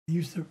It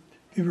used to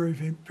be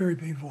very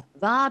painful.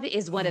 Bob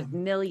is one of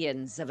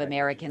millions of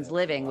Americans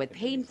living with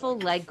painful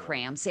leg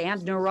cramps and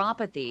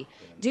neuropathy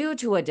due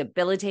to a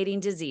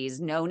debilitating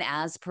disease known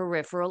as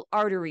peripheral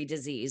artery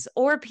disease,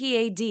 or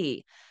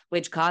PAD,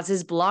 which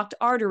causes blocked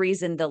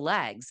arteries in the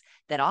legs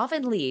that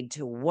often lead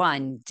to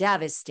one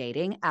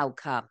devastating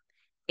outcome: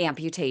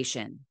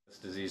 amputation. This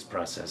disease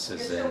process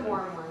is in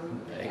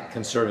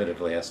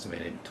conservatively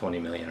estimated 20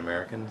 million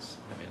Americans.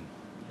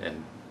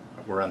 And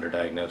we're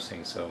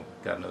underdiagnosing, so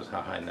God knows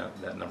how high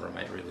that number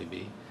might really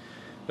be.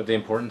 But the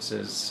importance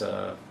is,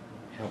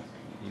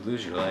 you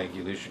lose your leg,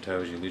 you lose your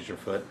toes, you lose your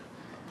foot.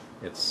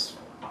 It's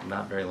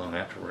not very long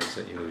afterwards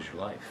that you lose your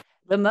life.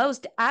 The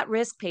most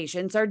at-risk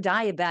patients are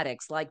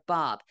diabetics like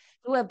Bob,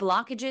 who have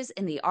blockages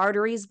in the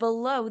arteries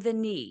below the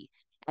knee,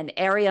 an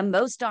area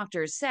most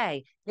doctors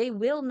say they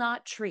will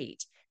not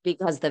treat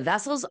because the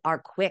vessels are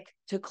quick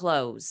to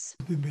close.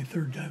 This will be my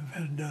third time I've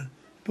had it done,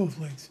 both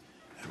legs.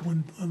 I had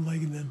one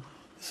leg, and then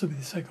this will be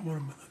the second one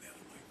on the other leg.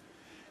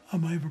 I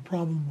have a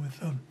problem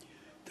with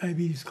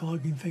diabetes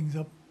clogging things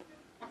up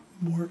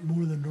more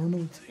than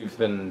normal. We've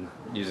been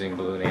using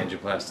balloon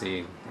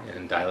angioplasty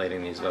and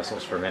dilating these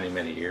vessels for many,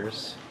 many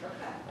years.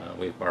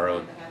 We've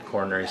borrowed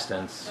coronary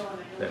stents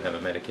that have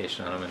a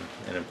medication on them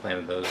and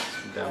implanted those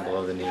down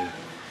below the knee.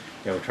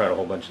 We've tried a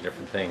whole bunch of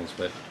different things,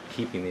 but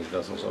keeping these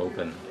vessels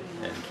open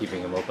and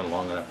keeping them open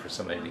long enough for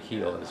somebody to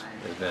heal has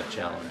been a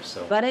challenge.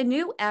 But a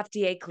new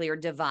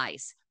FDA-cleared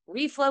device,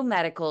 Reflow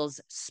Medical's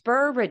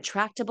Spur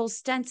retractable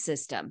stent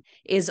system,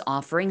 is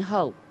offering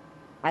hope.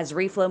 As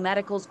Reflow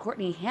Medical's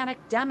Courtney Hannock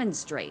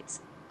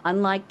demonstrates,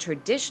 unlike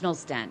traditional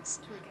stents,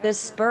 the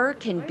spur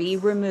can be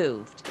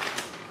removed.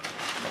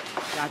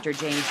 Dr.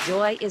 James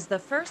Joy is the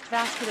first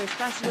vascular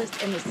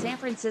specialist in the San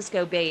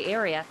Francisco Bay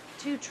Area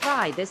to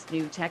try this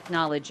new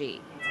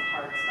technology.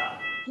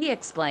 He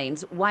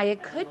explains why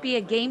it could be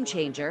a game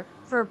changer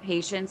for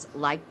patients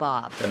like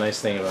Bob. The nice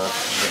thing about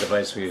the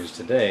device we use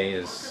today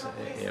is,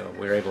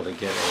 we're able to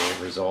get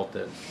a result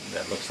that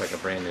looks like a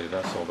brand new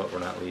vessel, but we're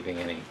not leaving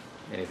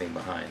anything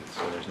behind.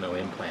 So there's no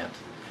implant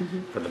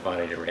for the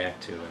body to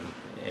react to. And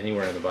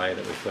anywhere in the body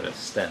that we put a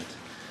stent,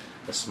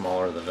 the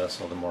smaller the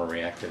vessel, the more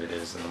reactive it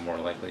is, and the more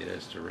likely it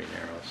is to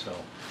re-narrow. So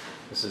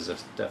this is a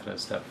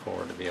definite step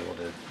forward to be able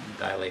to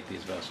dilate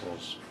these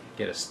vessels,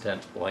 get a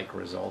stent-like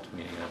result,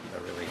 meaning a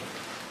really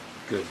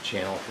good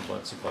channel for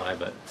blood supply,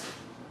 but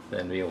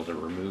then be able to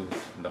remove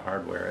the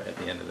hardware at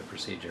the end of the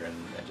procedure and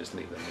just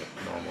leave them with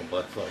normal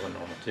blood flow and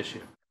normal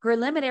tissue.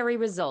 Preliminary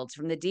results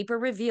from the Deeper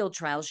Reveal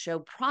trial show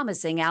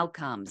promising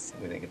outcomes.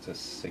 We think it's a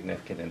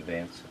significant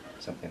advance,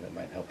 something that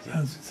might help you.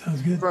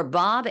 Sounds good. For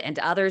Bob and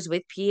others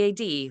with PAD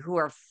who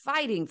are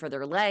fighting for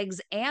their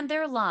legs and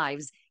their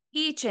lives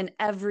each and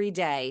every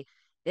day,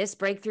 this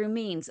breakthrough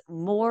means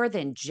more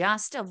than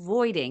just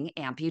avoiding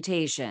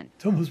amputation.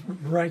 It's almost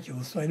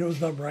miraculous. I know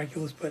it's not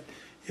miraculous, but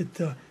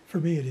for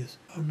me it is.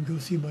 I'm going to go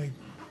see my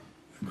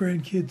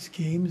grandkids'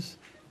 games,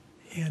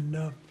 and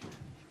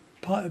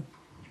part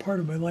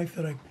of my life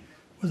that I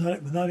was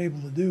not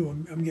able to do,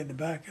 I'm getting it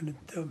back, and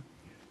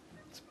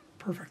it's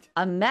perfect.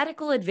 A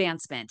medical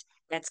advancement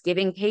that's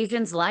giving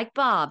patients like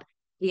Bob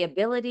the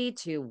ability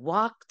to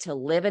walk to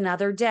live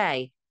another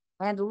day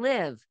and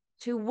live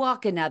to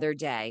walk another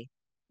day,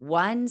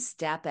 one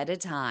step at a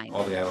time.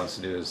 All the guy wants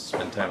to do is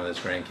spend time with his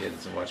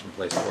grandkids and watch them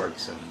play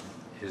sports, and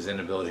his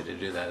inability to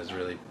do that has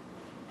really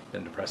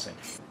been depressing.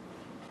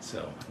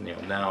 So,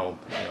 now,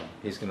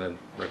 he's going to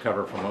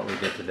recover from what we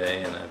did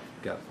today, and I've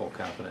got full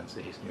confidence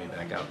that he's going to be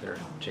back out there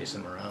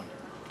chasing them around.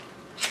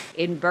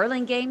 In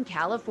Burlingame,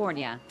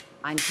 California,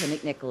 I'm Kim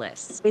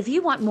McNicholas. If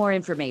you want more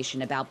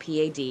information about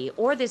PAD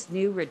or this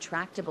new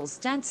retractable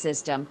stent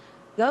system,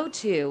 go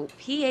to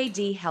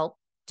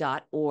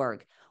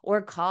padhelp.org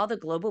or call the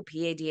Global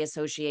PAD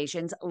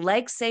Association's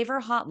Leg Saver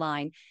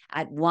hotline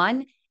at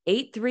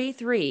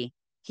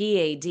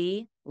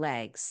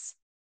 1-833-PAD-LEGS.